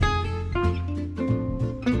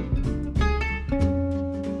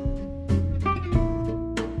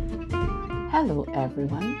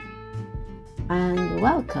everyone, and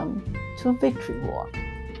welcome to a Victory Walk.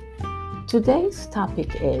 Today's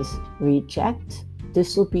topic is Reject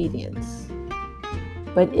Disobedience.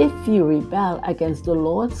 But if you rebel against the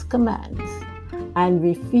Lord's commands and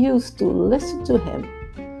refuse to listen to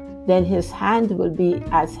Him, then His hand will be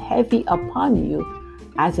as heavy upon you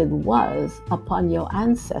as it was upon your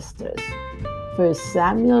ancestors. 1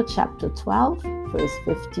 Samuel chapter 12, verse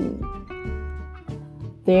 15.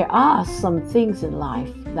 There are some things in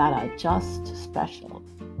life that are just special.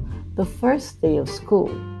 The first day of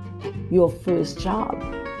school, your first job,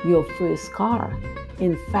 your first car.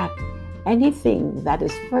 In fact, anything that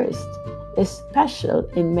is first is special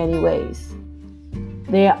in many ways.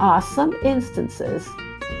 There are some instances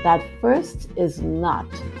that first is not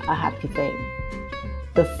a happy thing.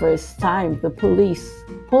 The first time the police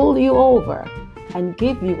pull you over and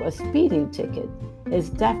give you a speeding ticket is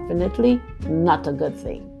definitely not a good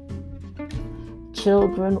thing.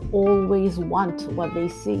 Children always want what they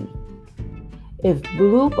see. If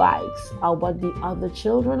blue bikes are what the other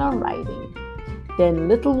children are riding, then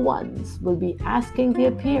little ones will be asking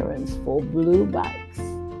their parents for blue bikes.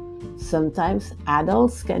 Sometimes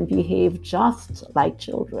adults can behave just like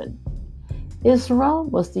children. Israel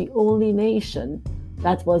was the only nation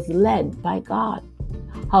that was led by God.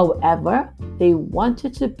 However, they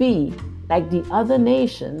wanted to be like the other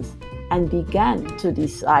nations and began to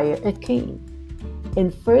desire a king. In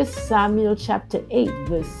 1 Samuel chapter 8,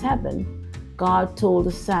 verse 7, God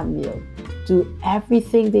told Samuel, "Do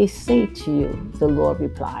everything they say to you," the Lord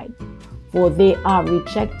replied, "for they are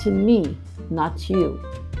rejecting me, not you.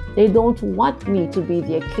 They don't want me to be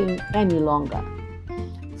their king any longer."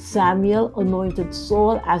 Samuel anointed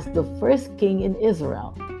Saul as the first king in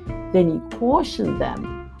Israel. Then he cautioned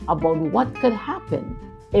them about what could happen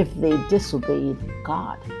if they disobeyed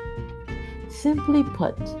God. Simply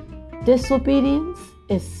put, disobedience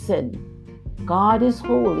is sin. God is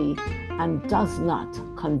holy and does not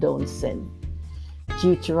condone sin.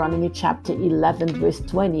 Deuteronomy chapter 11 verse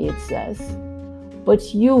 20, it says,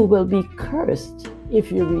 "But you will be cursed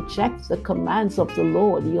if you reject the commands of the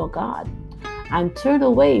Lord your God and turn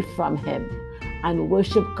away from Him and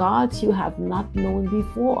worship gods you have not known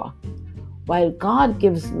before." While God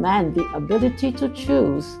gives man the ability to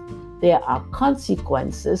choose, there are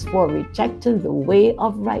consequences for rejecting the way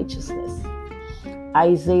of righteousness.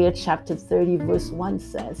 Isaiah chapter 30 verse 1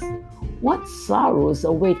 says, "What sorrows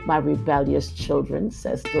await my rebellious children,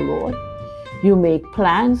 says the Lord. You make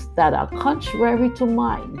plans that are contrary to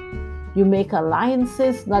mine. You make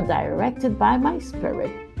alliances not directed by my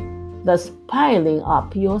spirit, thus piling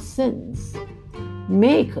up your sins.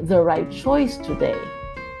 Make the right choice today.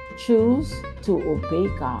 Choose to obey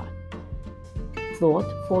God." Thought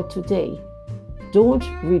for today: don't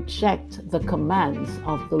reject the commands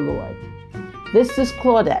of the Lord. This is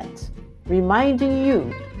Claudette, reminding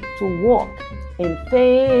you to walk in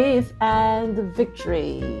faith and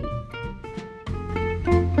victory.